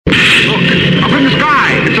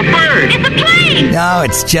No,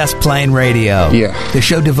 it's Just Plain Radio. Yeah. The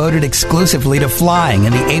show devoted exclusively to flying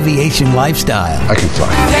and the aviation lifestyle. I can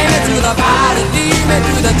fly. Take me to the pilot, lead me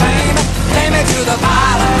to the train. Take me to the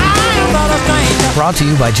pilot, I'm not a stranger. Brought to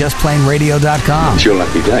you by JustPlaneRadio.com. It's your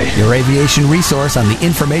lucky day. Your aviation resource on the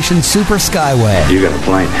information super skyway. You got a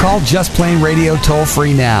plane. Call Just Plain Radio toll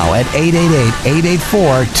free now at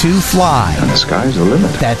 888-884-2FLY. And the sky's the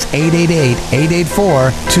limit. That's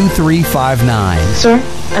 888-884-2359. Sir,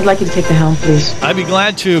 I'd like you to take the helm, please. I'd be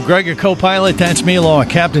glad to. Greg, your co-pilot. That's me along with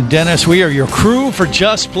Captain Dennis. We are your crew for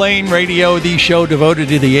Just Plain Radio, the show devoted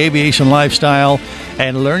to the aviation lifestyle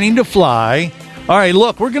and learning to fly. All right,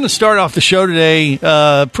 look, we're going to start off the show today.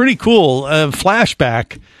 Pretty cool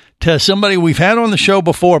flashback to somebody we've had on the show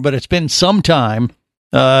before, but it's been some time.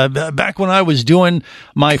 Back when I was doing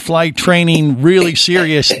my flight training really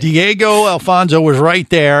serious, Diego Alfonso was right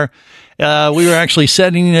there. We were actually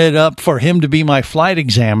setting it up for him to be my flight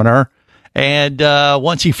examiner. And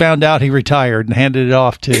once he found out, he retired and handed it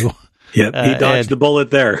off to... Yep, he dodged the bullet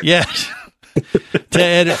there. Yes, to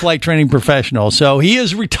Ed at Flight Training Professional. So he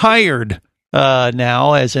is retired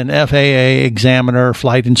now as an FAA examiner,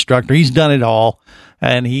 flight instructor. He's done it all.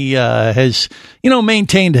 And he has,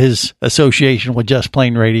 maintained his association with Just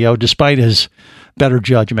Plain Radio despite his better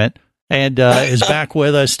judgment, and is back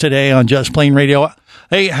with us today on Just Plain Radio.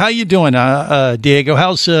 Hey, how you doing, Diego?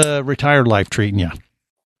 How's retired life treating you?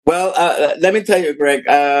 Well, let me tell you, Greg,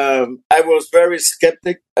 I was very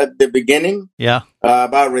skeptic at the beginning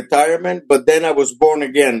about retirement, but then I was born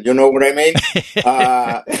again. You know what I mean?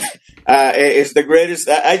 It's the greatest.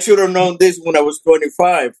 I should have known this when I was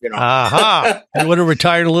 25, Aha. You would have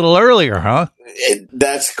retired a little earlier, huh?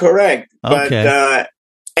 That's correct. Okay. But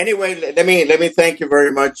anyway, let me thank you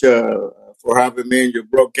very much for having me in your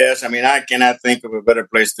broadcast. I mean, I cannot think of a better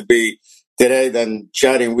place to be today than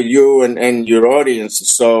chatting with you and your audience.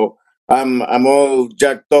 So I'm all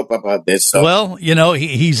jacked up about this. So. Well,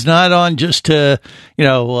 he's not on just to,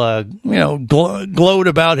 gloat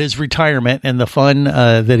about his retirement and the fun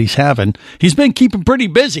that he's having. He's been keeping pretty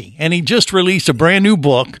busy, and he just released a brand new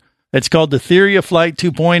book. It's called The Theory of Flight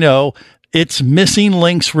 2.0. It's Missing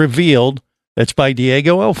Links Revealed. It's by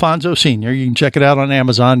Diego Alfonso Sr. You can check it out on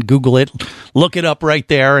Amazon, Google it, look it up right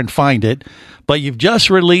there and find it. But you've just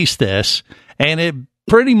released this, and it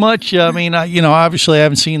pretty much, obviously I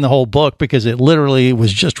haven't seen the whole book because it literally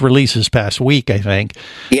was just released this past week, I think.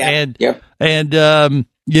 Yeah. And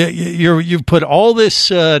you've put all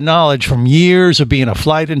this knowledge from years of being a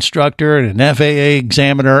flight instructor and an FAA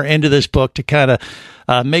examiner into this book to kind of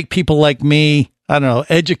make people like me, I don't know,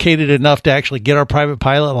 educated enough to actually get our private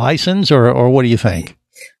pilot license, or what do you think?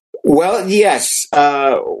 Well, yes.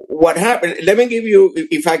 What happened, let me give you a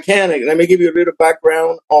little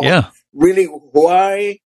background on really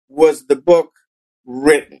why was the book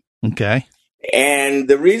written. Okay. And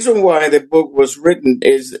the reason why the book was written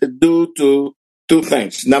is due to two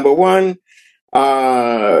things. Number one,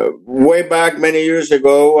 way back many years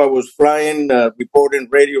ago, I was flying, reporting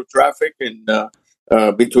radio traffic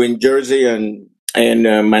between Jersey and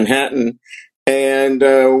Manhattan. And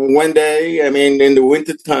one day, in the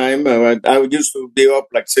winter time, I used to be up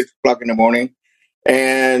like 6 o'clock in the morning.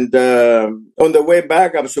 And on the way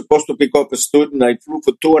back, I was supposed to pick up a student. I flew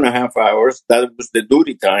for 2.5 hours. That was the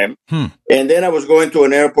duty time. And then I was going to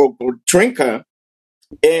an airport called Trinca.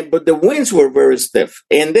 But the winds were very stiff.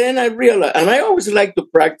 And then I realized, and I always like to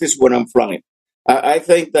practice when I'm flying. I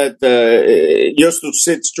think that just to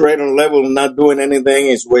sit straight on level and not doing anything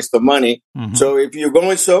is waste of money. Mm-hmm. So if you're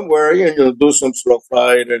going somewhere, you'll do some slow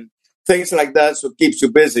flight and things like that, so it keeps you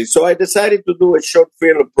busy. So I decided to do a short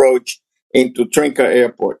field approach into Trinca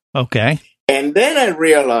Airport. Okay. And then I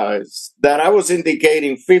realized that I was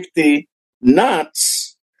indicating 50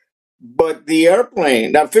 knots, but the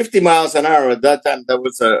airplane, now 50 miles an hour at that time, that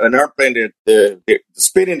was an airplane that the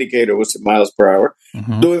speed indicator was miles per hour,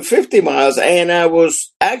 doing 50 miles, and I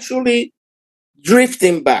was actually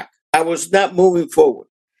drifting back. I was not moving forward.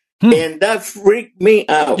 And that freaked me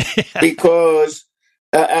out because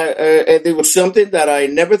it was something that I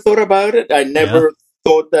never thought about it. I never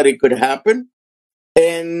thought that it could happen.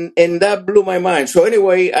 And that blew my mind. So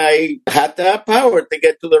anyway, I had to have power to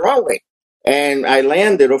get to the runway. And I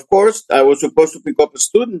landed. Of course, I was supposed to pick up a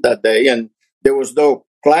student that day, and there was no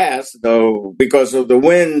class, though, because of the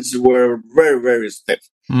winds were very, very stiff.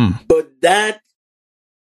 But that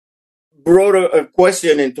brought a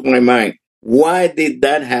question into my mind. Why did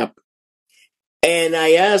that happen? And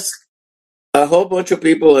I asked a whole bunch of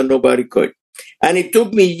people, and nobody could. And it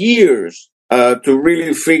took me years to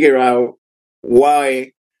really figure out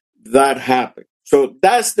why that happened. So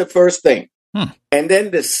that's the first thing. And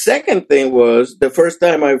then the second thing was the first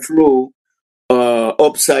time I flew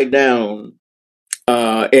upside down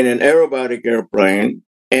in an aerobatic airplane.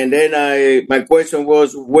 And then my question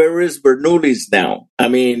was, where is Bernoulli's now? I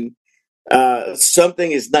mean,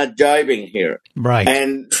 something is not jiving here. Right.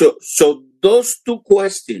 And so those two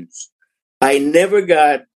questions, I never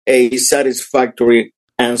got a satisfactory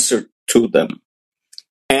answer to them.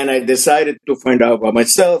 And I decided to find out by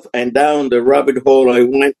myself, and down the rabbit hole I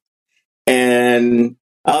went. And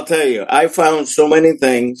I'll tell you, I found so many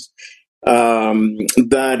things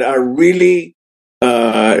that are really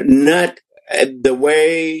not the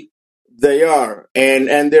way they are.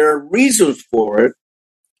 And there are reasons for it.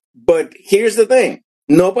 But here's the thing.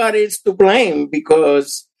 Nobody's to blame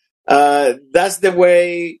because that's the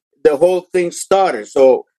way the whole thing started.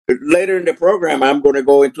 So later in the program, I'm going to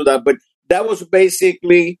go into that. But that was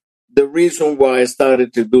basically the reason why I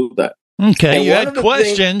started to do that. Okay, and you had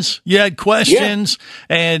questions. Yeah.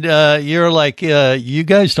 And you're like, you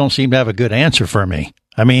guys don't seem to have a good answer for me.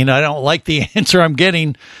 I mean, I don't like the answer I'm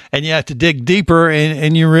getting, and you have to dig deeper,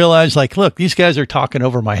 and you realize, like, look, these guys are talking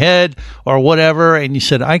over my head or whatever, and you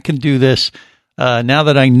said, I can do this now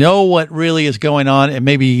that I know what really is going on, and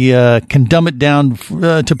maybe can dumb it down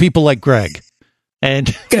to people like Greg.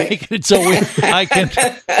 And make it so I can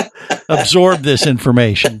absorb this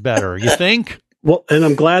information better. You think? Well, and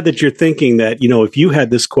I'm glad that you're thinking that, if you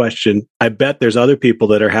had this question, I bet there's other people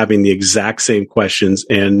that are having the exact same questions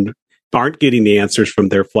and aren't getting the answers from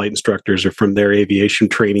their flight instructors or from their aviation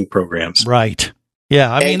training programs. Right.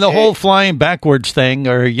 Yeah. I mean, the whole flying backwards thing,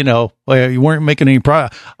 or, you weren't making any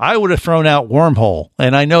progress. I would have thrown out wormhole,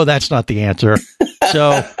 and I know that's not the answer.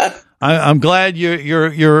 So I'm glad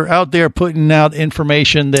you're out there putting out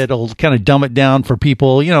information that'll kind of dumb it down for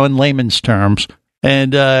people, in layman's terms.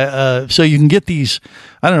 And so you can get these,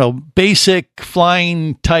 I don't know, basic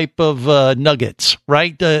flying type of nuggets,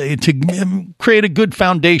 right? To create a good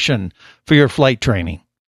foundation for your flight training.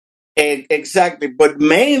 Exactly. But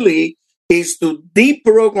mainly is to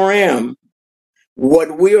deprogram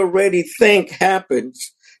what we already think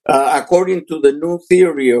happens according to the new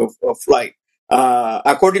theory of flight.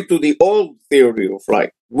 According to the old theory of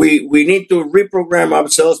flight, we need to reprogram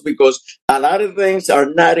ourselves because a lot of things are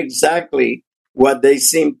not exactly what they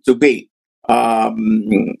seem to be. They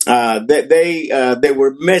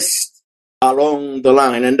were missed along the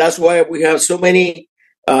line, and that's why we have so many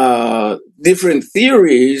different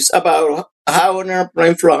theories about how an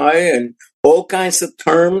airplane fly and all kinds of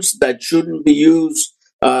terms that shouldn't be used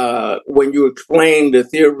when you explain the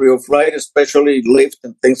theory of flight, especially lift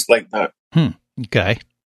and things like that. Okay.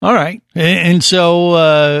 All right. And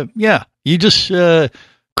so, you just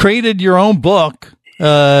created your own book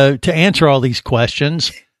to answer all these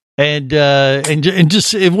questions. And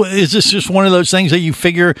just, is this just one of those things that you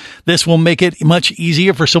figure this will make it much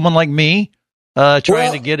easier for someone like me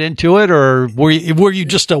trying to get into it? Or were you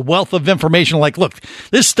just a wealth of information like, look,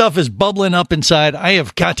 this stuff is bubbling up inside. I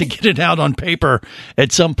have got to get it out on paper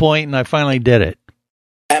at some point, and I finally did it.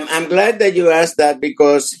 I'm glad that you asked that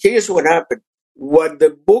because here's what happened. What the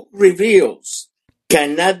book reveals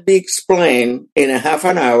cannot be explained in a half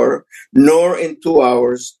an hour, nor in 2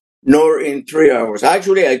 hours, nor in 3 hours.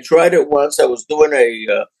 Actually, I tried it once. I was doing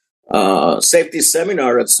a safety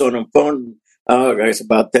seminar at Sun and Fun,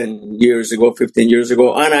 about 10 years ago, 15 years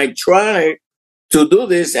ago. And I tried to do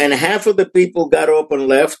this, and half of the people got up and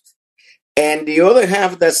left. And the other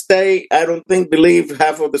half that stayed, I don't think believe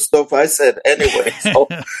half of the stuff I said anyway. So,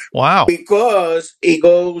 wow. Because it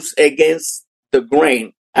goes against the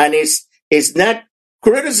grain. And it's not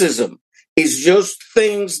criticism. It's just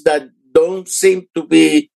things that don't seem to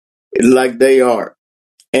be like they are.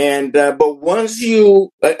 And but once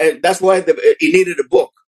you, that's why it needed a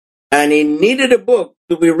book. And it needed a book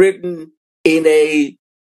to be written in a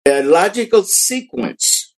logical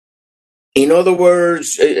sequence. In other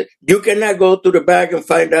words, you cannot go to the back and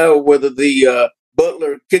find out whether the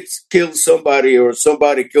butler killed somebody or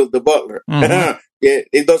somebody killed the butler. Mm-hmm.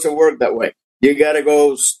 It doesn't work that way. You got to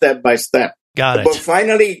go step by step. Got it. But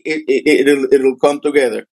finally, it'll come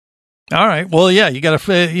together. All right. Well, yeah, you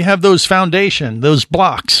have those those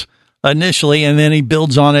blocks initially, and then he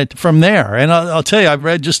builds on it from there. And I'll tell you, I've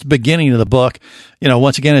read just the beginning of the book.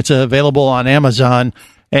 Once again, it's available on Amazon.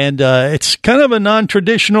 And it's kind of a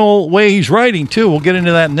non-traditional way he's writing, too. We'll get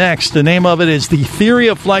into that next. The name of it is The Theory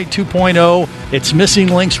of Flight 2.0. It's Missing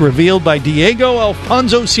Links revealed by Diego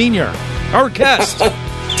Alfonso Sr., our guest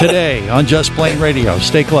today on Just Plain Radio.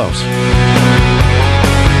 Stay close.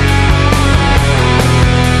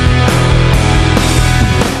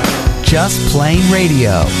 Just Plain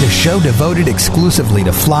Radio, the show devoted exclusively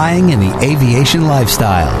to flying and the aviation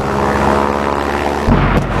lifestyle.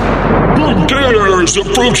 Who dares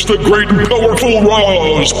approach the great and powerful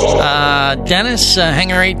Roz? Dennis,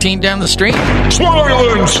 Hangar 18 down the street.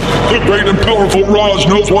 Silence! The great and powerful Roz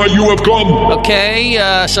knows why you have come. Okay,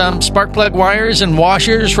 some spark plug wires and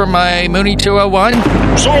washers for my Mooney 201.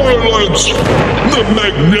 Silence! The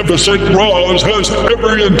magnificent Roz has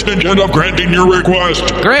every intention of granting your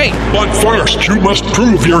request. Great. But first, you must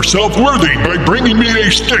prove yourself worthy by bringing me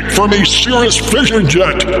a stick from a Cirrus Vision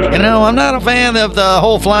Jet. You know, I'm not a fan of the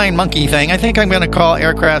whole flying monkey thing. I think I'm going to call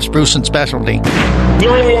Aircraft Spruce and Specialty.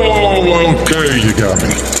 Oh, okay, you got me.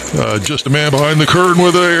 Just a man behind the curtain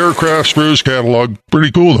with an Aircraft Spruce catalog.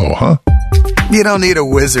 Pretty cool, though, huh? You don't need a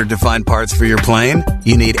wizard to find parts for your plane.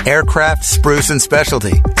 You need Aircraft Spruce and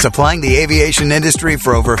Specialty, supplying the aviation industry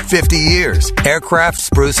for over 50 years. Aircraft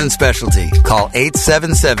Spruce and Specialty. Call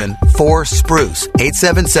 877-4SPRUCE,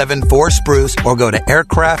 877-4SPRUCE, or go to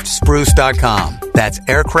aircraftspruce.com. That's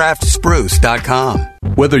aircraftspruce.com.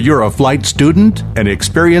 Whether you're a flight student, an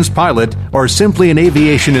experienced pilot, or simply an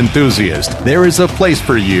aviation enthusiast, there is a place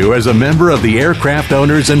for you as a member of the Aircraft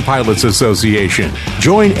Owners and Pilots Association.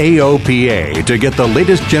 Join AOPA to get the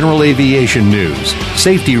latest general aviation news,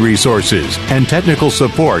 safety resources, and technical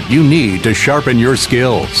support you need to sharpen your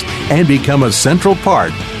skills and become a central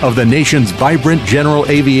part of the nation's vibrant general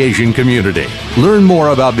aviation community. Learn more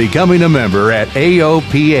about becoming a member at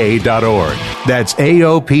AOPA.org. That's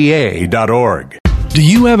AOPA.org. Do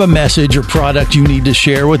you have a message or product you need to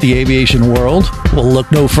share with the aviation world? Well, look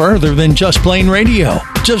no further than Just Plain Radio.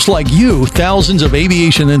 Just like you, thousands of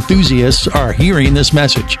aviation enthusiasts are hearing this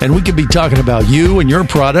message, and we could be talking about you and your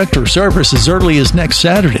product or service as early as next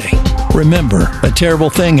Saturday. Remember, a terrible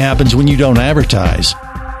thing happens when you don't advertise.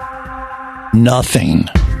 Nothing.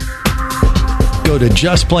 Go to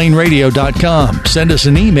justplainradio.com, send us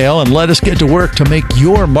an email, and let us get to work to make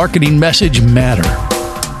your marketing message matter.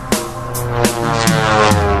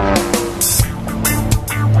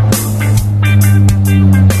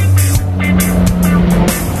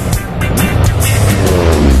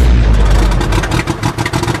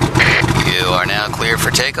 For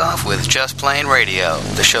takeoff with Just Plain Radio,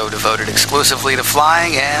 the show devoted exclusively to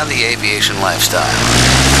flying and the aviation lifestyle.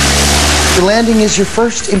 The landing is your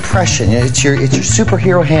first impression. It's your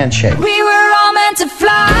superhero handshake. We were all meant to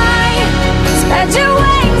fly. Spread your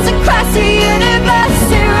wings across the universe.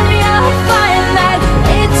 Soon you'll find that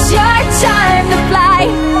it's your time to fly.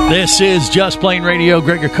 This is Just Plain Radio.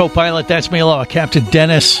 Greg, your co-pilot. That's me, Captain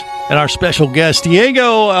Dennis. And our special guest,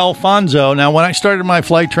 Diego Alfonso. Now, when I started my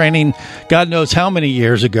flight training, God knows how many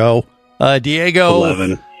years ago, Diego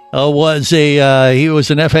 11. He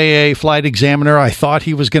was an FAA flight examiner. I thought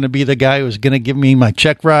he was going to be the guy who was going to give me my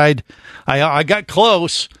check ride. I got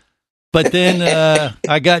close, but then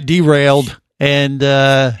I got derailed, and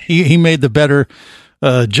he made the better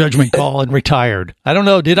judgment call and retired. I don't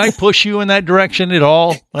know. Did I push you in that direction at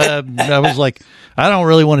all? I was like, I don't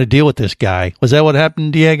really want to deal with this guy. Was that what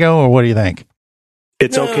happened, Diego, or what do you think?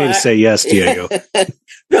 It's okay to say yes, Diego.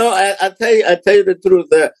 No, I'll tell you the truth.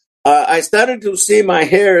 I started to see my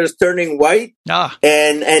hair is turning white,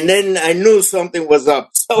 and then I knew something was up.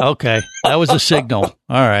 So. Okay, that was a signal.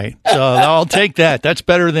 All right, so I'll take that. That's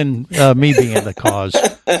better than me being the cause.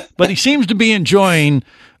 But he seems to be enjoying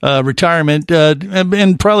retirement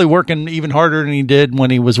and probably working even harder than he did when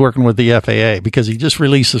he was working with the FAA, because he just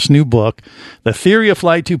released this new book, The Theory of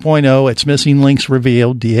Flight 2.0. Its missing links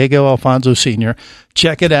revealed. Diego Alfonso Sr.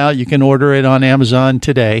 Check it out. You can order it on Amazon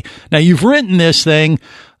today. Now, you've written this thing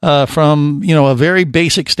from, a very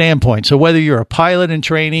basic standpoint. So whether you're a pilot in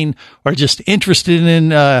training or just interested in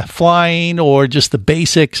flying or just the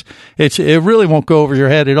basics, it really won't go over your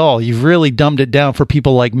head at all. You've really dumbed it down for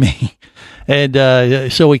people like me.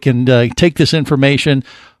 And so we can take this information,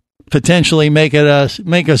 potentially make us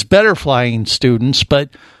better flying students. But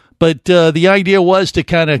the idea was to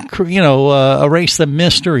kind of erase the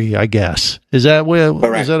mystery, I guess. Is that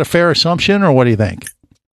a fair assumption, or what do you think?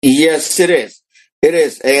 Yes, it is. It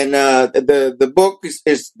is, and the book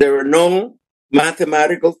is there are no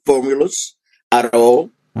mathematical formulas at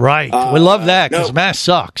all. Right, we love that because math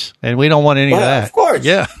sucks, and we don't want any of that. Of course,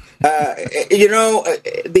 yeah.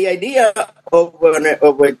 The idea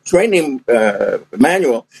of a training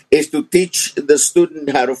manual is to teach the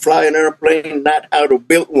student how to fly an airplane, not how to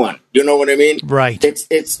build one. You know what I mean? Right.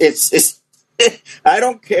 It's I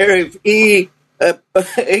don't care if E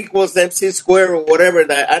equals MC squared or whatever.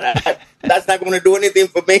 That's not going to do anything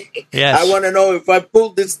for me. Yes. I want to know if I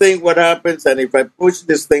pull this thing, what happens, and if I push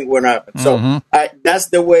this thing, what happens. Mm-hmm. So that's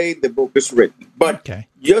the way the book is written. But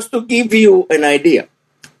just to give you an idea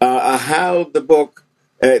how the book,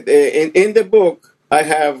 in the book, I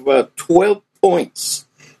have 12 points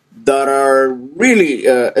that are really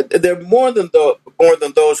they're more than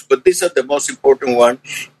those, but these are the most important one.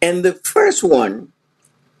 And the first one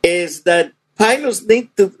is that pilots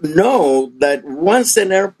need to know that once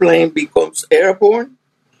an airplane becomes airborne,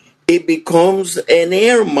 it becomes an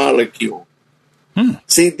air molecule.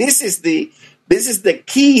 See, this is the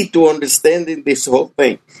key to understanding this whole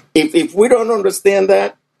thing. If we don't understand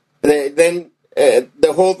that, then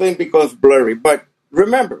the whole thing becomes blurry. But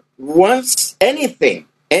remember, once any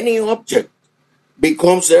object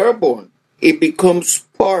becomes airborne, it becomes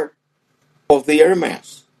part of the air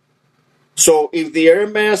mass. So if the air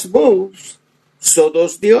mass moves, so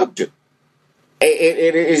does the object.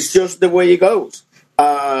 It is just the way it goes.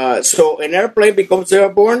 So an airplane becomes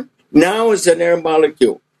airborne, now it's an air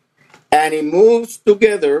molecule. And it moves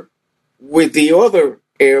together with the other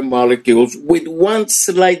air molecules with one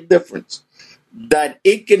slight difference, that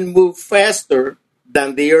it can move faster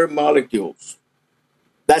than the air molecules.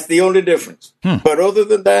 That's the only difference. But other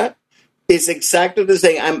than that, it's exactly the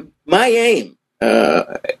same. My aim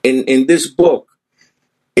in this book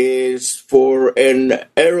is for an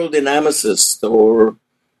aerodynamicist or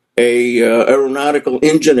a aeronautical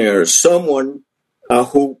engineer, someone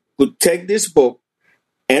who could take this book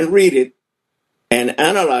and read it and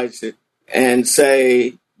analyze it and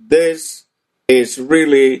say, this is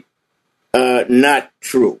really not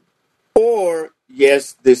true. Or,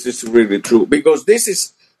 yes, this is really true. Because this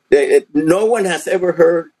is, no one has ever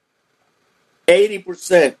heard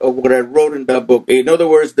 80% of what I wrote in that book. In other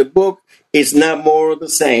words, the book is not more of the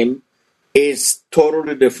same. It's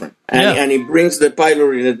totally different. And it brings the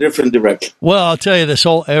pilot in a different direction. Well, I'll tell you, this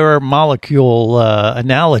whole air molecule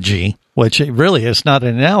analogy, which it really is not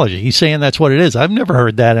an analogy. He's saying that's what it is. I've never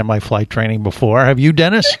heard that in my flight training before. Have you,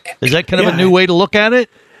 Dennis? Is that kind of a new way to look at it?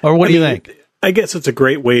 Or what do you think? I guess it's a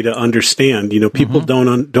great way to understand. People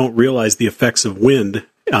don't realize the effects of wind.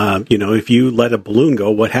 If you let a balloon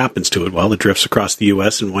go, what happens to it? Well, it drifts across the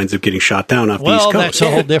U.S. and winds up getting shot down off the East Coast. Well, that's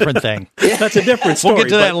a whole different thing. That's a different story. We'll get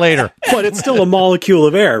to that later. But it's still a molecule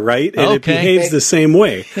of air, right? And it behaves the same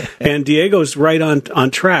way. And Diego's right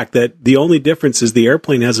on track that the only difference is the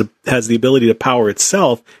airplane has the ability to power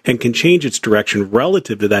itself and can change its direction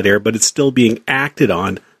relative to that air, but it's still being acted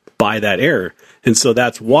on by that air. And so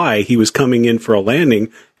that's why he was coming in for a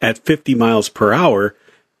landing at 50 miles per hour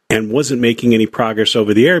and wasn't making any progress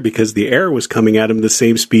over the air because the air was coming at him the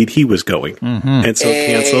same speed he was going. And so it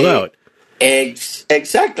canceled out.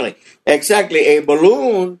 Exactly. A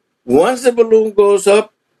balloon, once the balloon goes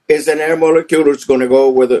up, is an air molecule that's going to go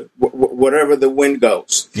wherever the wind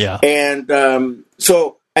goes. Yeah. And and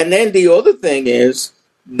then the other thing is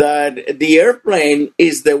that the airplane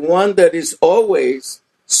is the one that is always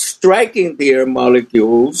striking the air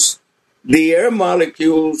molecules. The air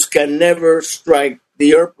molecules can never strike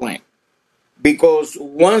the airplane, because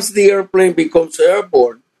once the airplane becomes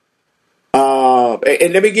airborne,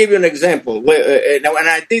 and let me give you an example. And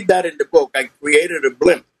I did that in the book. I created a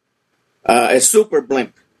blimp, a super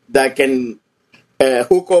blimp that can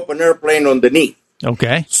hook up an airplane underneath.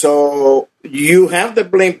 Okay. So you have the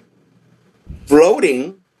blimp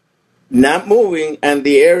floating, not moving, and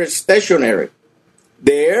the air is stationary.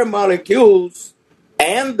 The air molecules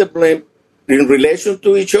and the blimp, in relation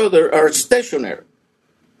to each other, are stationary.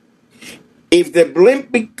 If the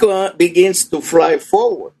blimp begins to fly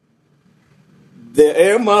forward, the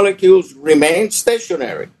air molecules remain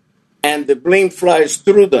stationary, and the blimp flies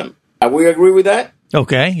through them. We agree with that?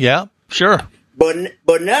 Okay, yeah, sure.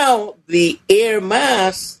 But now the air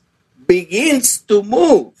mass begins to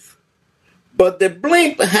move, but the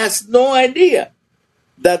blimp has no idea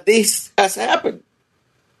that this has happened,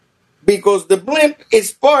 because the blimp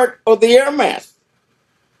is part of the air mass.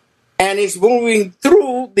 And it's moving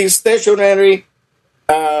through the stationary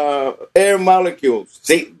air molecules.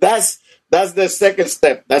 See, that's the second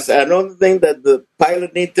step. That's another thing that the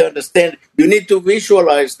pilot needs to understand. You need to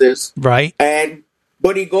visualize this, right?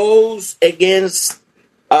 But it goes against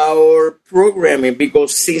our programming,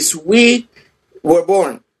 because since we were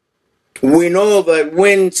born, we know that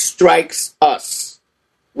wind strikes us.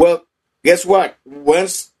 Well, guess what?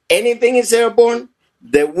 Once anything is airborne,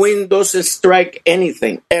 the wind doesn't strike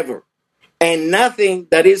anything ever. And nothing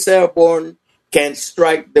that is airborne can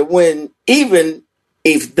strike the wind, even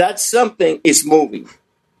if that something is moving.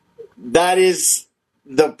 That is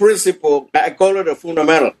the principle. I call it a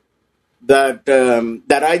fundamental that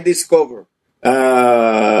I discovered.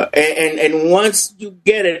 And once you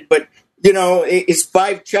get it, but it's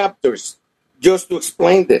 5 chapters just to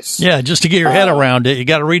explain this. Yeah, just to get your head around it, you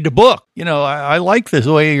got to read the book. I like this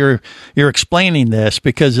way you're explaining this,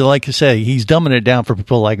 because, like I say, he's dumbing it down for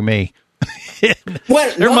people like me.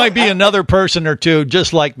 Well, There might be another person or two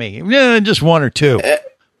just like me. Yeah, just one or two.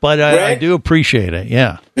 But I do appreciate it,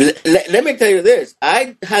 yeah. Let me tell you this.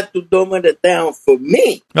 I had to dumb it down for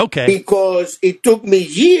me. Okay. Because it took me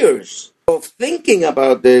years of thinking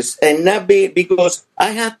about this and not be, because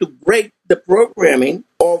I had to break the programming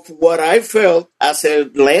of what I felt as a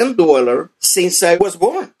land dweller since I was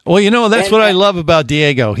born. Well, that's what I love about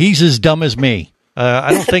Diego. He's as dumb as me.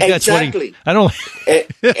 I don't think that's exactly. what he... I don't...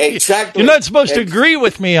 Exactly. You're not supposed to agree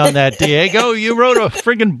with me on that, Diego. You wrote a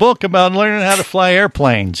friggin' book about learning how to fly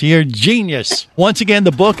airplanes. You're a genius. Once again,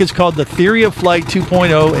 the book is called The Theory of Flight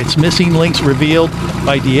 2.0. It's Missing Links Revealed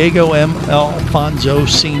by Diego M. Alfonso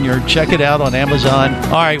Sr. Check it out on Amazon.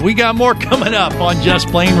 All right, we got more coming up on Just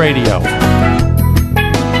Plain Radio.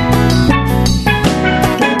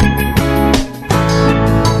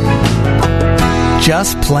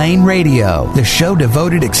 Just Plain Radio, the show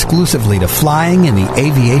devoted exclusively to flying and the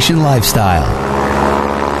aviation lifestyle.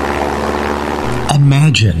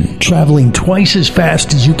 Imagine traveling twice as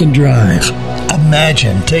fast as you can drive.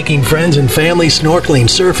 Imagine taking friends and family snorkeling,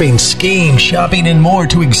 surfing, skiing, shopping, and more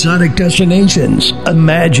to exotic destinations.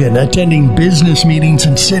 Imagine attending business meetings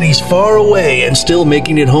in cities far away and still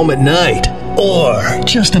making it home at night. Or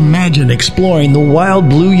just imagine exploring the wild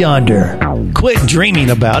blue yonder. Quit dreaming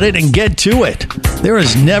about it and get to it. There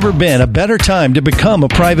has never been a better time to become a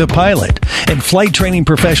private pilot, and Flight Training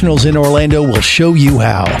Professionals in Orlando will show you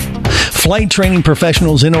how. Flight Training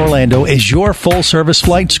Professionals in Orlando is your full-service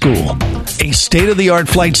flight school. A state-of-the-art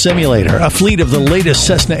flight simulator, a fleet of the latest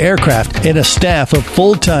Cessna aircraft, and a staff of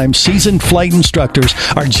full-time seasoned flight instructors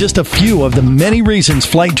are just a few of the many reasons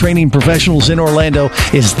Flight Training Professionals in Orlando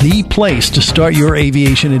is the place to start your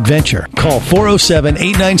aviation adventure. Call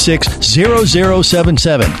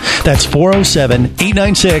 407-896-0077. That's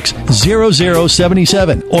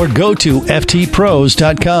 407-896-0077. Or go to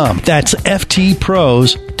ftpros.com. That's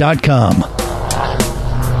ftpros.com.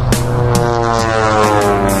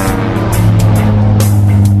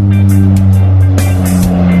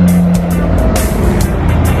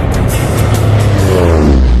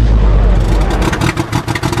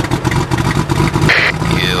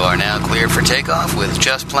 For takeoff with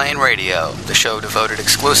Just Plain Radio, the show devoted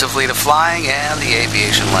exclusively to flying and the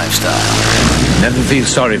aviation lifestyle. Never feel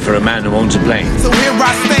sorry for a man who owns a plane. So here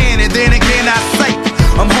I stand, and then again I say,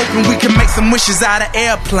 I'm hoping we can make some wishes out of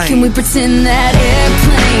airplanes. Can we pretend that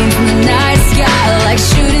airplanes in the night sky like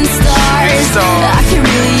shooting stars? I can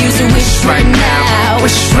really use a wish right now,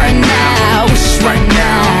 wish right now, wish right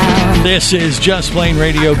now. This is Just Plain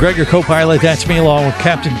Radio. Greg, your co-pilot. That's me, along with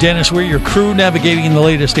Captain Dennis. We're your crew navigating the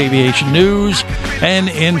latest aviation news and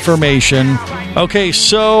information. Okay,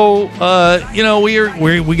 so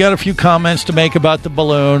we got a few comments to make about the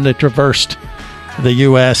balloon that traversed the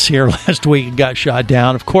U.S. here last week and got shot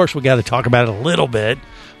down. Of course, we got to talk about it a little bit.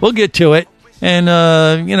 We'll get to it. And,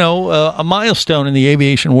 a milestone in the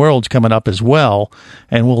aviation world's coming up as well,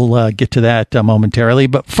 and we'll get to that momentarily.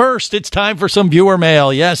 But first, it's time for some viewer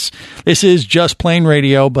mail. Yes, this is Just Plain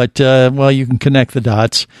Radio, but, you can connect the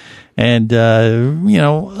dots and,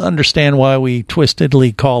 understand why we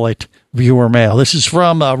twistedly call it viewer mail. This is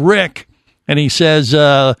from Rick, and he says,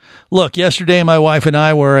 look, yesterday my wife and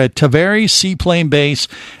I were at Tavares Seaplane Base,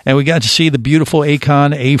 and we got to see the beautiful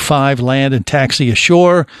Acon A5 land and taxi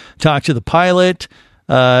ashore, talk to the pilot,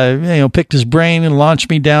 picked his brain and launched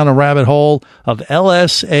me down a rabbit hole of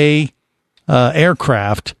LSA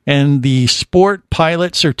aircraft and the sport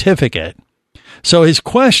pilot certificate. So his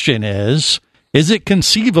question is it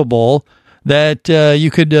conceivable that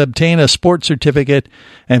you could obtain a sports certificate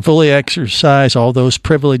and fully exercise all those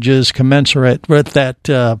privileges commensurate with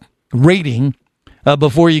that rating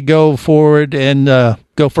before you go forward and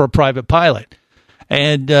go for a private pilot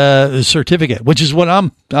and the certificate, which is what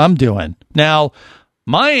I'm doing. Now,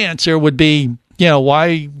 my answer would be,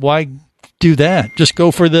 why do that? Just go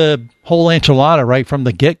for the whole enchilada right from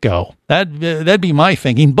the get-go. That'd be my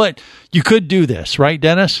thinking. But you could do this, right,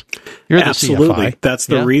 Dennis? You're the Absolutely. CFI. That's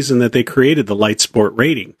the reason that they created the light sport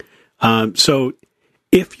rating. So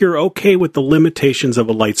if you're okay with the limitations of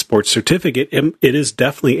a light sports certificate, it is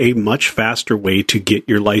definitely a much faster way to get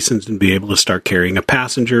your license and be able to start carrying a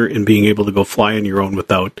passenger and being able to go fly on your own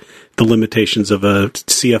without the limitations of a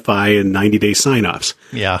CFI and 90-day sign-offs.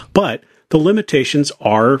 Yeah. But the limitations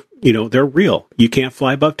are, they're real. You can't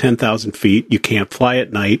fly above 10,000 feet. You can't fly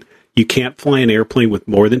at night. You can't fly an airplane with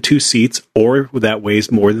more than 2 seats or that weighs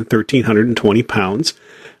more than 1,320 pounds.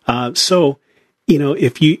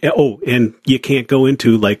 If you, and you can't go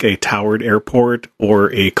into like a towered airport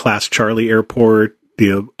or a Class Charlie airport,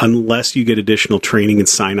 unless you get additional training and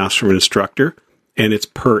sign-offs from an instructor, and it's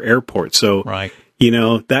per airport. So, right.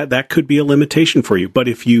 that could be a limitation for you. But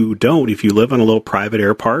if you live on a little private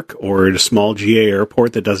air park or at a small GA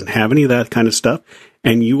airport that doesn't have any of that kind of stuff,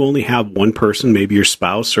 and you only have one person, maybe your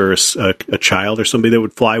spouse or a child or somebody that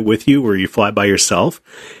would fly with you, or you fly by yourself,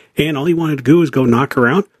 and all you wanted to do is go knock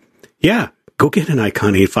around, go get an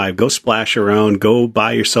Icon 85, go splash around, go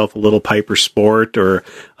buy yourself a little Piper Sport or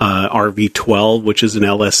RV12, which is an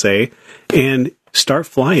LSA, and start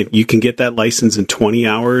flying. You can get that license in 20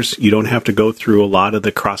 hours. You don't have to go through a lot of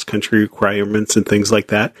the cross-country requirements and things like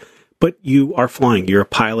that, but you are flying. You're a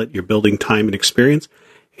pilot. You're building time and experience,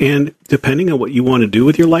 and depending on what you want to do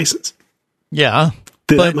with your license,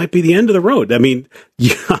 that might be the end of the road. I mean,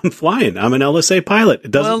 I'm flying. I'm an LSA pilot.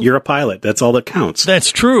 You're a pilot. That's all that counts.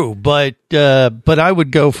 That's true. But I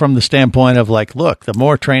would go from the standpoint of look, the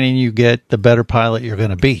more training you get, the better pilot you're going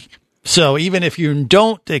to be. So even if you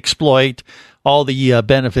don't exploit all the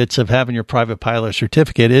benefits of having your private pilot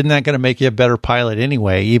certificate, isn't that going to make you a better pilot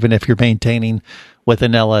anyway, even if you're maintaining with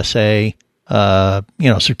an LSA,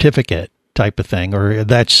 certificate type of thing, or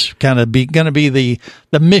that's kind of going to be the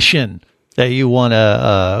mission that you want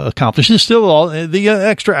to accomplish. It's still all the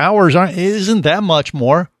extra hours isn't that much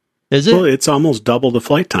more, is it? Well, it's almost double the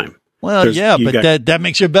flight time. Well, that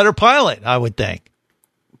makes you a better pilot, I would think,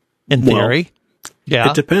 in theory.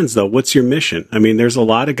 It depends, though. What's your mission? I mean, there's a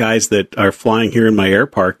lot of guys that are flying here in my air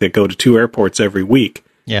park that go to 2 airports every week,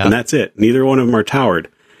 and that's it. Neither one of them are towered.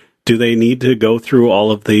 Do they need to go through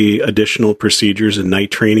all of the additional procedures and night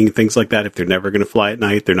training, things like that? If they're never going to fly at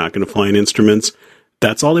night, they're not going to fly in instruments.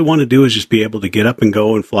 That's all they want to do is just be able to get up and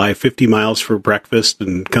go and fly 50 miles for breakfast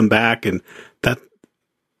and come back. And that's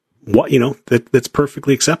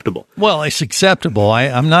perfectly acceptable. Well, it's acceptable.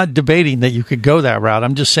 I'm not debating that you could go that route.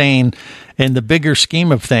 I'm just saying in the bigger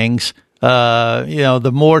scheme of things,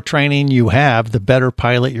 the more training you have, the better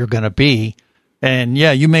pilot you're going to be. And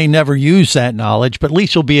you may never use that knowledge, but at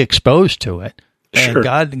least you'll be exposed to it. Sure.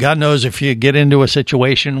 And God knows if you get into a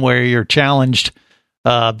situation where you're challenged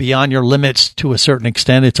beyond your limits to a certain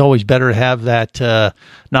extent, it's always better to have that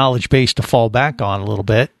knowledge base to fall back on a little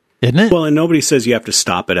bit, isn't it? Well, and nobody says you have to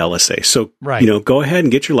stop at LSA. So, go ahead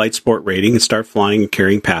and get your light sport rating and start flying and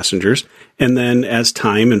carrying passengers. And then as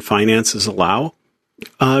time and finances allow,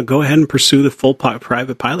 go ahead and pursue the full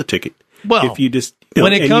private pilot ticket. Well, if you just...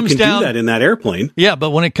 when it comes you can down do that in that airplane. Yeah,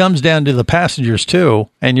 but when it comes down to the passengers too,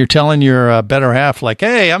 and you're telling your better half,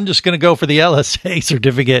 hey, I'm just going to go for the LSA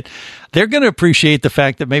certificate, they're going to appreciate the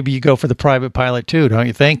fact that maybe you go for the private pilot too, don't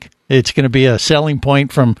you think? It's going to be a selling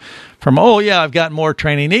point from I've got more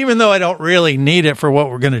training, even though I don't really need it for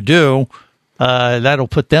what we're going to do. That'll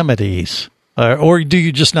put them at ease. Or do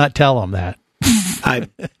you just not tell them that?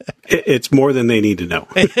 It's more than they need to know.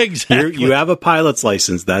 Exactly. You have a pilot's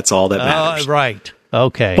license. That's all that matters. Right.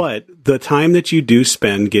 Okay. But the time that you do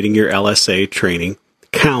spend getting your LSA training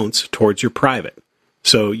counts towards your private.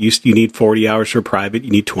 So you need 40 hours for private.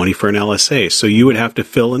 You need 20 for an LSA. So you would have to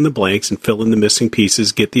fill in the blanks and fill in the missing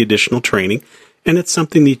pieces, get the additional training. And it's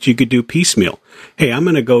something that you could do piecemeal. Hey, I'm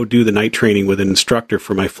going to go do the night training with an instructor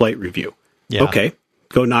for my flight review. Yeah. Okay.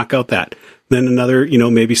 Go knock out that. Then another,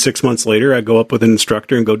 maybe 6 months later, I go up with an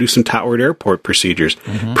instructor and go do some towered airport procedures.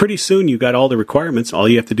 Mm-hmm. Pretty soon, you got all the requirements. All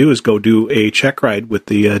you have to do is go do a check ride with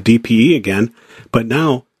the DPE again. But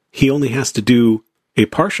now he only has to do a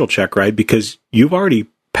partial check ride because you've already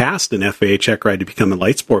passed an FAA check ride to become a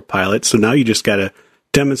light sport pilot. So now you just got to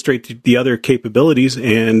demonstrate the other capabilities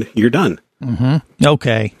and you're done. Mm-hmm.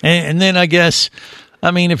 Okay. And then I guess...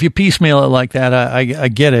 if you piecemeal it like that, I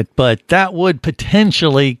get it, but that would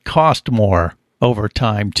potentially cost more over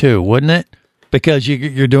time too, wouldn't it? Because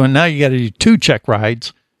you're doing now, you got to do 2 check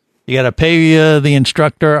rides. You got to pay the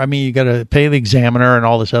instructor. You got to pay the examiner and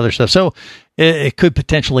all this other stuff. So it could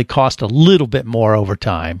potentially cost a little bit more over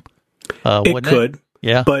time. It could.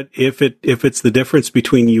 Yeah. But if it's the difference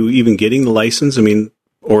between you even getting the license,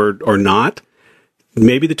 or not,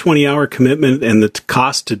 maybe the 20-hour commitment and the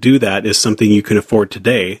cost to do that is something you can afford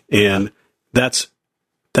today, and that's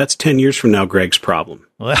 10 years from now Greg's problem.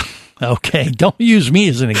 Well, okay, don't use me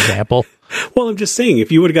as an example. Well, I'm just saying, if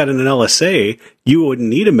you would have gotten an LSA, you wouldn't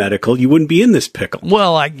need a medical, you wouldn't be in this pickle.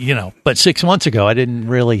 Well, but 6 months ago, I didn't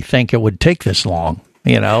really think it would take this long.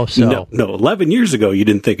 So no, 11 years ago, you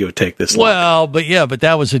didn't think it would take this long. Well, but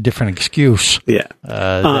that was a different excuse. Yeah.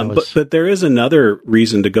 But there is another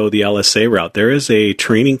reason to go the LSA route. There is a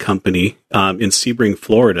training company in Sebring,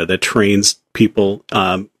 Florida that trains people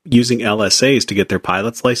using LSAs to get their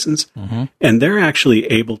pilot's license. Mm-hmm. And they're actually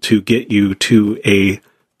able to get you to a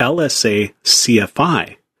LSA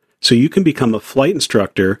CFI. So you can become a flight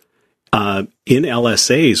instructor in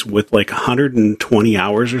LSAs with 120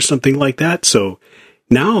 hours or something like that. So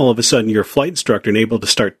Now, all of a sudden, you're a flight instructor and able to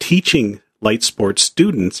start teaching light sports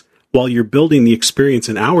students while you're building the experience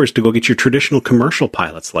in hours to go get your traditional commercial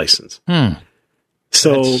pilot's license.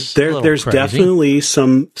 So there's crazy. Definitely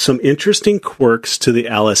some interesting quirks to the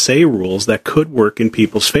LSA rules that could work in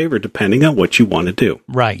people's favor depending on what you want to do.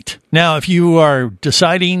 Right. Now, if you are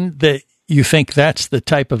deciding that you think that's the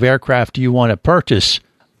type of aircraft you want to purchase,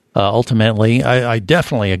 ultimately, I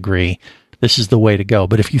definitely agree this is the way to go.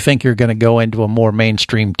 But if you think you're going to go into a more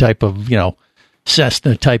mainstream type of,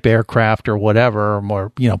 Cessna type aircraft or whatever, or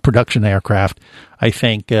more, production aircraft, I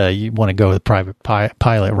think you want to go the private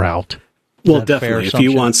pilot route. Well, definitely. If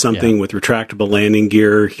you want something with retractable landing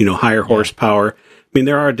gear, higher horsepower, I mean,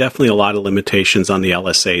 there are definitely a lot of limitations on the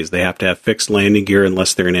LSAs. They have to have fixed landing gear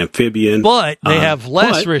unless they're an amphibian. But they have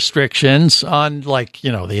less restrictions on, the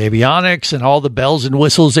avionics and all the bells and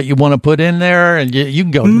whistles that you want to put in there, and you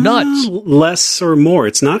can go nuts. Less or more.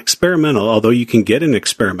 It's not experimental, although you can get an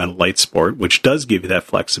experimental light sport, which does give you that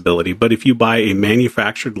flexibility. But if you buy a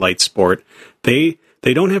manufactured light sport, they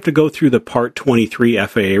don't have to go through the Part 23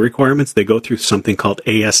 FAA requirements. They go through something called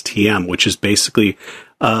ASTM, which is basically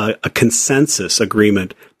a consensus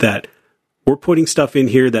agreement that we're putting stuff in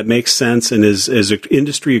here that makes sense and as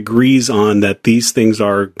industry agrees on that these things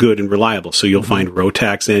are good and reliable. So you'll find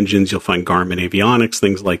Rotax engines, you'll find Garmin avionics,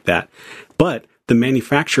 things like that. But the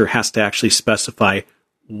manufacturer has to actually specify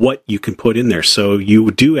what you can put in there. So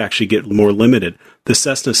you do actually get more limited. The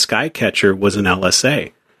Cessna Skycatcher was an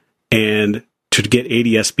LSA, and to get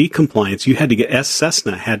ADS-B compliance,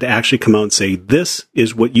 Cessna had to actually come out and say, this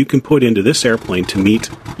is what you can put into this airplane to meet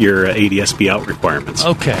your ADS-B out requirements.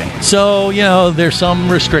 Okay. So, there's some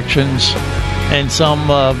restrictions and some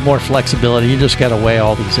more flexibility. You just got to weigh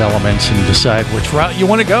all these elements and decide which route you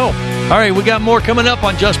want to go. All right, we got more coming up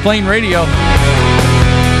on Just Plain Radio.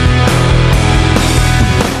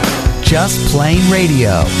 Just Plain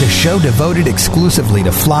Radio, the show devoted exclusively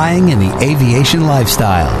to flying and the aviation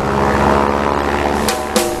lifestyle.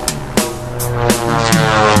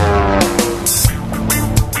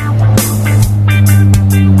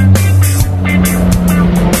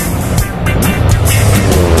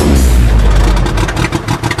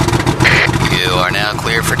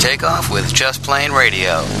 Takeoff with Just Plain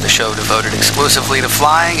Radio, the show devoted exclusively to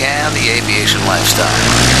flying and the aviation lifestyle.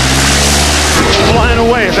 Flying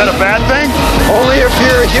away, is that a bad thing? Only if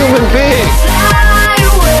you're a human being. Fly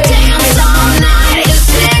away, dance all night,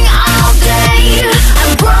 sing all day.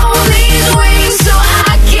 I'm growing these wings so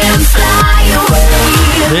I can fly away.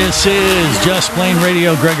 This is Just Plain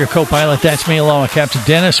Radio. Gregor, co-pilot. That's me along with Captain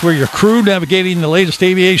Dennis. We're your crew navigating the latest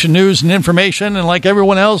aviation news and information. And like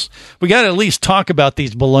everyone else, we got to at least talk about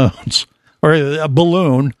these balloons, or a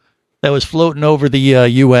balloon that was floating over the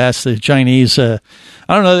U.S. The Chinese, I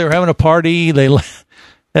don't know, they were having a party. They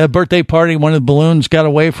had a birthday party. One of the balloons got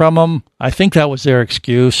away from them. I think that was their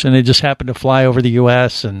excuse. And it just happened to fly over the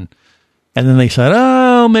U.S. And then they said,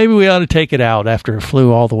 oh, maybe we ought to take it out after it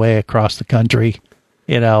flew all the way across the country.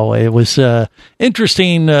 It was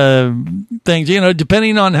interesting things,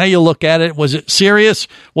 depending on how you look at it. Was it serious?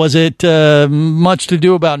 Was it much to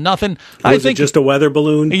do about nothing? I think it just a weather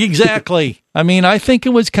balloon? Exactly. I mean, I think it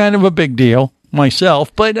was kind of a big deal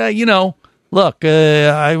myself. But, look,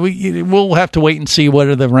 we'll have to wait and see what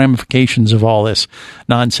are the ramifications of all this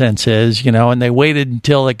nonsense is, and they waited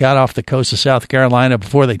until it got off the coast of South Carolina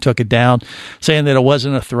before they took it down, saying that it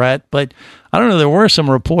wasn't a threat. But I don't know, there were some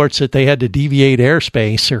reports that they had to deviate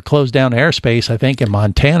airspace or close down airspace, I think, in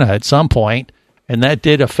Montana at some point. And that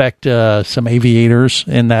did affect some aviators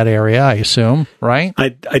in that area, I assume, right? I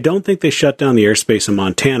don't think they shut down the airspace in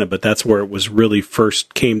Montana, but that's where it was really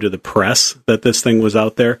first came to the press that this thing was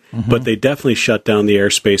out there. Mm-hmm. But they definitely shut down the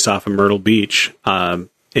airspace off of Myrtle Beach and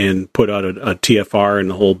put out a TFR and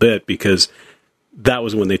the whole bit, because that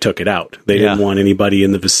was when they took it out. They didn't want anybody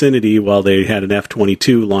in the vicinity while they had an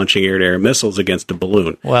F-22 launching air-to-air missiles against a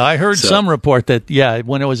balloon. Well, I heard some report that,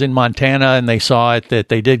 when it was in Montana and they saw it, that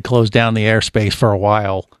they did close down the airspace for a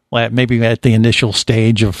while, maybe at the initial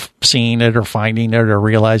stage of seeing it or finding it or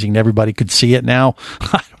realizing everybody could see it now.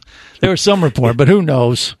 There was some report, but who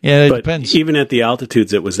knows? Yeah, it depends. Even at the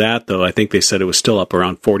altitudes it was at, though, I think they said it was still up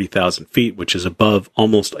around 40,000 feet, which is above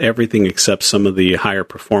almost everything except some of the higher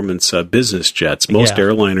performance business jets. Most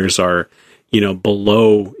airliners are,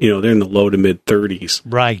 below, they're in the low to mid 30s.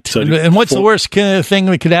 Right. So and what's the worst thing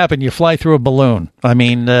that could happen? You fly through a balloon. I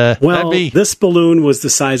mean, this balloon was the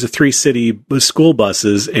size of 3 city school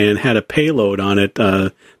buses and had a payload on it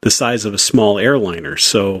the size of a small airliner.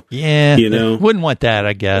 So, yeah, wouldn't want that,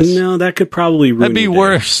 I guess. No, that could probably ruin That'd be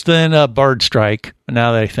worse than a bird strike,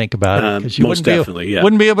 now that I think about it. Because you most definitely,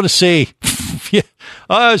 wouldn't be able to see.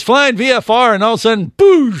 I was flying VFR, and all of a sudden,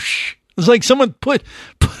 boosh! It's like someone put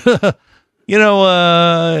a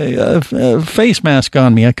face mask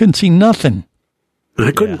on me. I couldn't see nothing.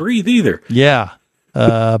 I couldn't breathe either. Yeah.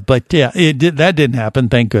 But yeah, that didn't happen,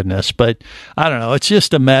 thank goodness. But I don't know, it's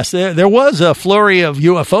just a mess. There was a flurry of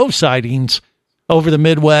UFO sightings over the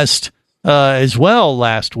Midwest as well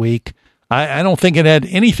last week. I don't think it had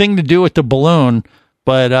anything to do with the balloon,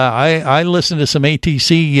 but I listened to some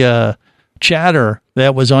ATC chatter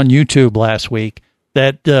that was on YouTube last week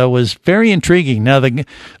that was very intriguing. Now,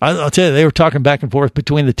 I'll tell you, they were talking back and forth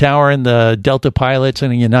between the tower and the Delta pilots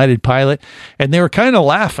and a United pilot, and they were kind of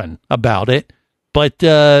laughing about it. But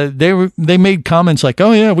they made comments like,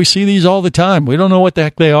 "Oh yeah, we see these all the time. We don't know what the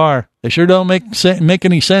heck they are. They sure don't make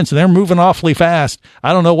any sense. And they're moving awfully fast.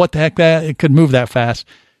 I don't know what the heck it could move that fast."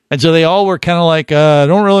 And so they all were kind of like, "I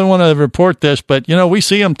don't really want to report this, but we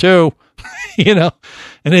see them too."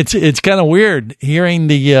 And it's kind of weird hearing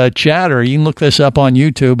the chatter. You can look this up on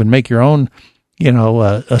YouTube and make your own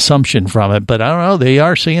assumption from it. But I don't know. They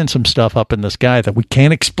are seeing some stuff up in the sky that we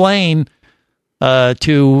can't explain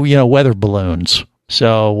to weather balloons.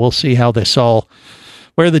 So we'll see how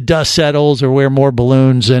where the dust settles, or where more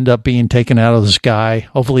balloons end up being taken out of the sky.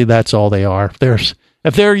 Hopefully that's all they are.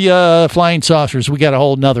 If they're flying saucers, we got a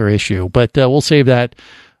whole nother issue. But we'll save that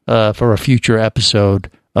for a future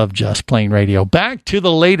episode of Just Plain Radio. Back to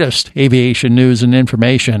the latest aviation news and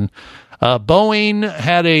information. Boeing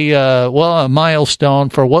had a milestone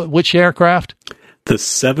for which aircraft? The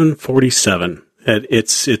 747.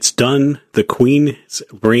 It's done. The Queen's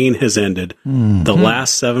reign has ended. Mm-hmm. The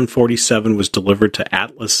last 747 was delivered to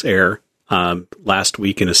Atlas Air last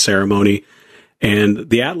week in a ceremony. And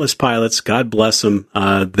the Atlas pilots, God bless them,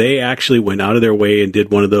 they actually went out of their way and did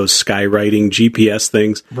one of those skywriting GPS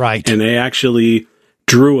things. Right. And they actually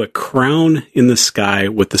drew a crown in the sky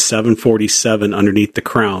with the 747 underneath the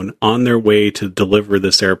crown on their way to deliver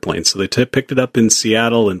this airplane. So they picked it up in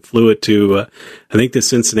Seattle and flew it to, I think, to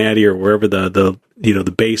Cincinnati or wherever the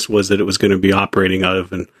base was that it was going to be operating out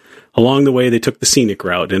of. And along the way, they took the scenic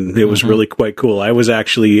route, and it was really quite cool. I was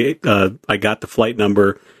actually, I got the flight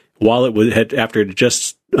number while after it had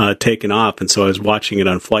just taken off, and so I was watching it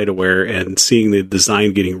on FlightAware and seeing the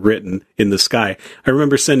design getting written in the sky. I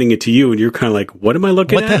remember sending it to you, and you're kind of like, "What am I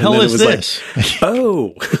looking at?" What the hell is this? Like,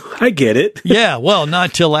 oh, I get it. Yeah, well,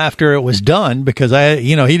 not till after it was done, because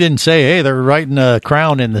he didn't say, "Hey, they're writing a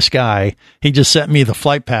crown in the sky." He just sent me the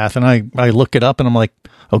flight path, and I look it up, and I'm like,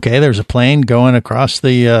 "Okay, there's a plane going across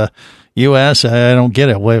the U.S. I don't get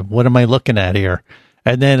it. What am I looking at here?"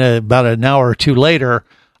 And then about an hour or two later,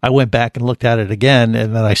 I went back and looked at it again,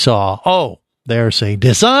 and then I saw, there's a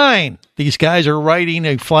design. These guys are writing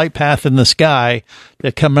a flight path in the sky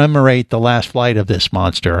to commemorate the last flight of this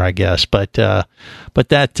monster, I guess. But that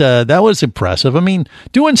was impressive. I mean,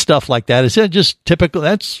 doing stuff like that, is that just typical?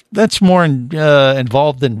 That's more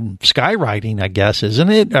involved in skywriting, I guess, isn't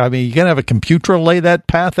it? I mean, you gonna have a computer lay that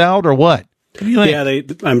path out, or what? Yeah,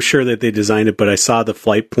 I'm sure that they designed it, but I saw the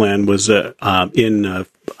flight plan was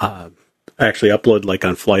actually uploaded like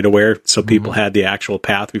on FlightAware, so people had the actual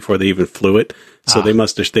path before they even flew it. So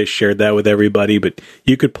they shared that with everybody. But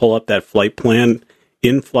you could pull up that flight plan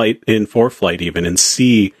in for flight even, and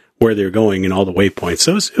see where they're going and all the waypoints.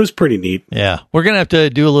 So it was pretty neat. Yeah, we're gonna have to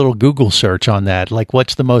do a little Google search on that. Like,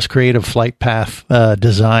 what's the most creative flight path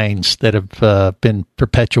designs that have been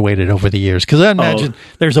perpetuated over the years? Because I imagine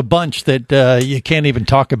there's a bunch that you can't even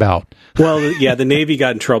talk about. Well, yeah, the Navy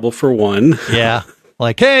got in trouble for one. Yeah.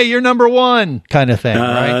 Like, hey, you're number one kind of thing,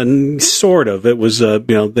 right? Sort of. It was,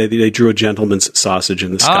 they drew a gentleman's sausage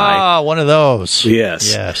in the sky. Ah, one of those.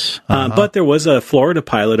 Yes. But there was a Florida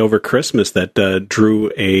pilot over Christmas that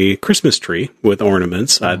drew a Christmas tree with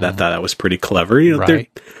ornaments. I thought that was pretty clever. Right.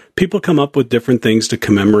 People come up with different things to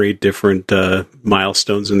commemorate different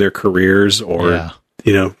milestones in their careers, or,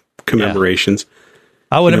 commemorations.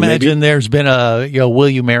 I would imagine there's been a, will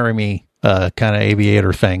you marry me? Kind of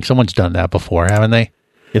aviator thing. Someone's done that before, haven't they?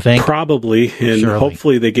 You think? Probably, and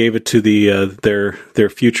hopefully they gave it to the their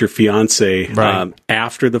future fiance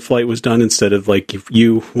after the flight was done, instead of like,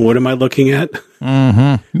 what am I looking at?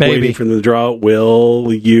 Mm-hmm. Maybe waiting for them to draw.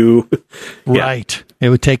 Will you? Right. It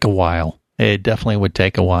would take a while. It definitely would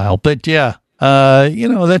take a while, but yeah.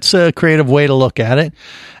 That's a creative way to look at it,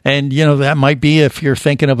 and that might be, if you're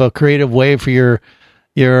thinking of a creative way for your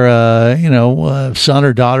son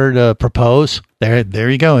or daughter to propose, there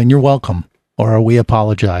you go, and you're welcome, or we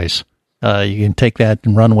apologize. You can take that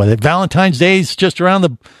and run with it. Valentine's Day is just around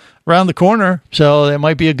the corner, so that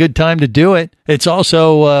might be a good time to do it. It's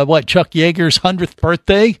also Chuck Yeager's 100th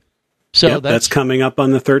birthday. So that's coming up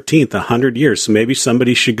on the 13th, 100 years. So maybe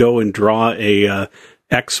somebody should go and draw a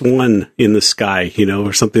X1 in the sky,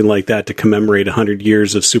 or something like that to commemorate 100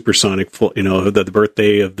 years of supersonic, the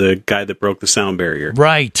birthday of the guy that broke the sound barrier.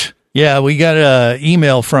 Right. Yeah, we got an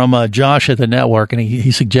email from Josh at the network, and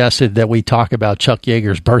he suggested that we talk about Chuck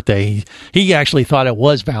Yeager's birthday. He actually thought it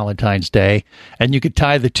was Valentine's Day, and you could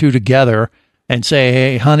tie the two together and say,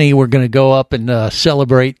 hey, honey, we're going to go up and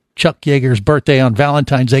celebrate Chuck Yeager's birthday on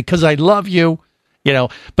Valentine's Day because I love you,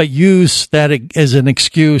 but use that as an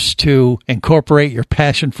excuse to incorporate your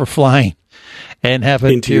passion for flying and have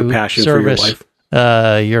it into your passion service for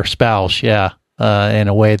your wife. Your spouse, in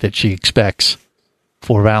a way that she expects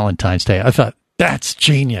for Valentine's Day. I thought, that's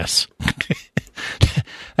genius.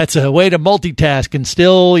 That's a way to multitask and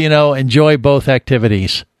still, enjoy both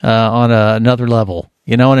activities on another level.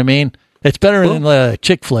 You know what I mean? It's better than a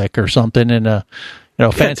chick flick or something in a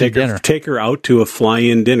fancy dinner. Take her out to a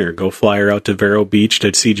fly-in dinner. Go fly her out to Vero Beach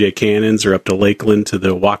to CJ Cannon's or up to Lakeland to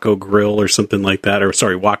the Waco Grill or something like that. Or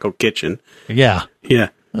Waco Kitchen. Yeah. Yeah.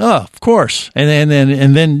 Oh, of course. And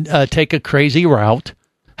then take a crazy route.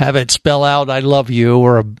 Have it spell out "I love you"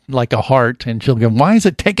 or like a heart, and she'll go, "Why is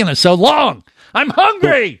it taking us so long? I'm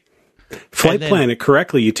hungry." Plan it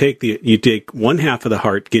correctly. You take one half of the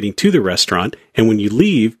heart getting to the restaurant, and when you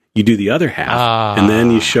leave, you do the other half, and then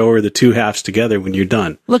you show her the two halves together when you're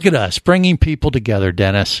done. Look at us bringing people together,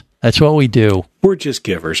 Dennis. That's what we do. We're just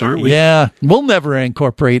givers, aren't we? Yeah, we'll never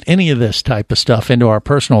incorporate any of this type of stuff into our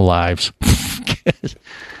personal lives.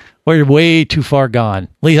 We're way too far gone. At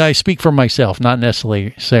least I speak for myself, not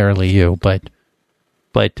necessarily you, but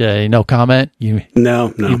no comment.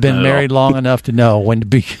 No. You've been married long enough to know when to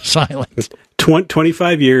be silent.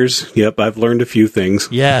 25 years. Yep, I've learned a few things.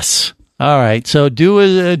 Yes. All right. So do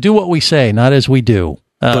what we say, not as we do.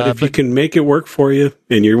 But if you can make it work for you,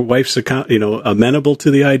 and your wife's amenable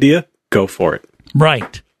to the idea, go for it.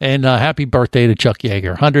 Right. And happy birthday to Chuck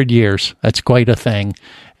Yeager. 100 years. That's quite a thing.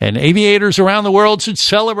 And aviators around the world should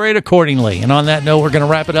celebrate accordingly. And on that note, we're going to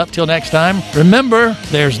wrap it up till next time. Remember,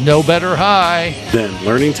 there's no better high than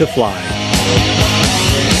learning to fly.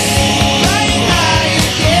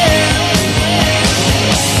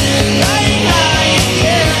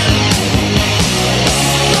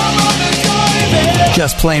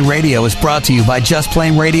 Just Plain Radio is brought to you by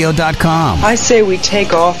JustPlainRadio.com. I say we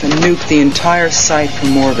take off and nuke the entire site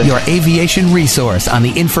from orbit. Your aviation resource on the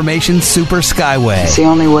information super skyway. It's the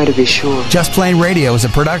only way to be sure. Just Plain Radio is a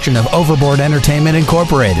production of Overboard Entertainment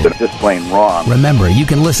Incorporated. It's just plain wrong. Remember, you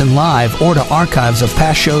can listen live or to archives of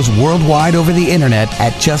past shows worldwide over the internet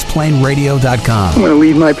at JustPlainRadio.com. I'm going to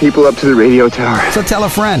leave my people up to the radio tower. So tell a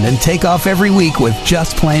friend and take off every week with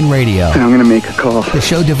Just Plain Radio. And I'm going to make a call. The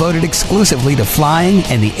show devoted exclusively to flying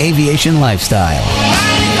and the aviation lifestyle.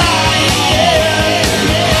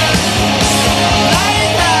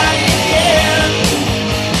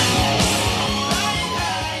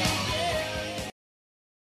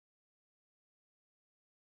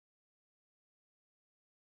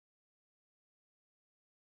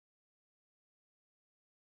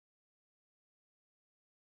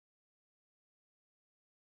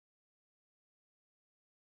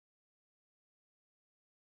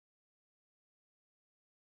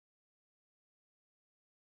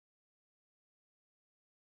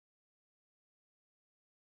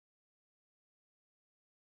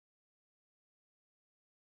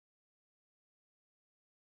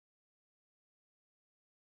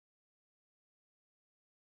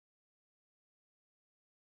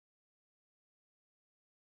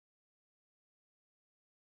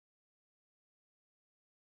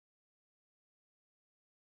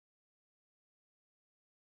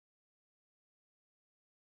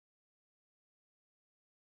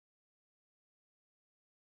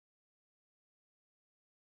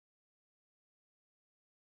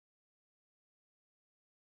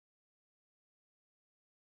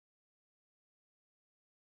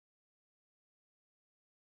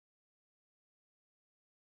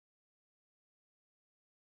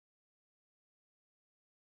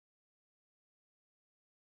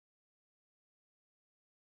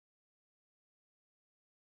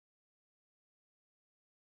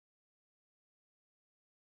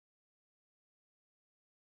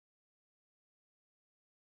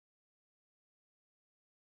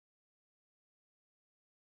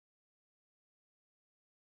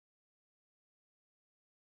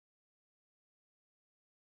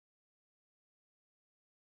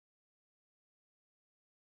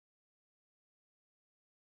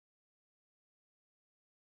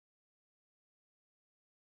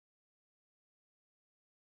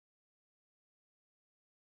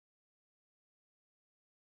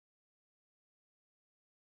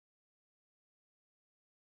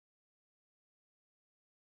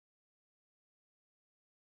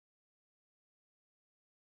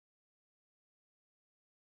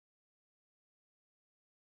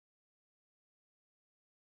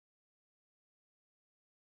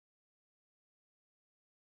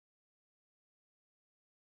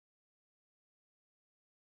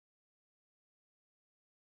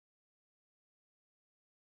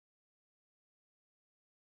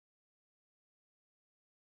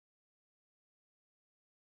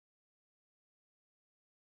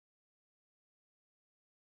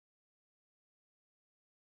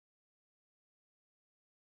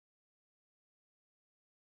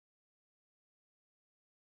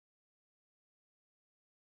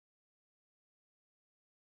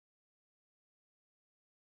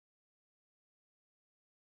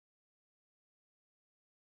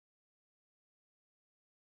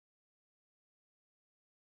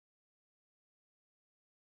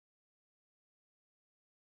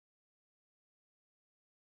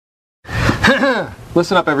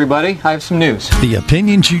 Listen up, everybody. I have some news. The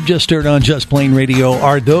opinions you just heard on Just Plain Radio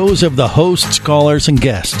are those of the hosts, callers, and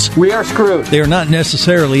guests. We are screwed. They are not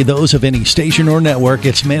necessarily those of any station or network,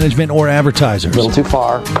 its management, or advertisers. A little too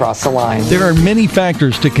far. Cross the line. There are many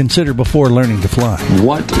factors to consider before learning to fly.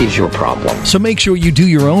 What is your problem? So make sure you do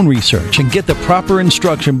your own research and get the proper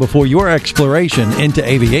instruction before your exploration into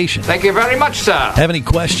aviation. Thank you very much, sir. Have any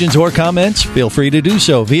questions or comments? Feel free to do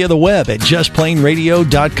so via the web at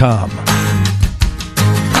justplainradio.com.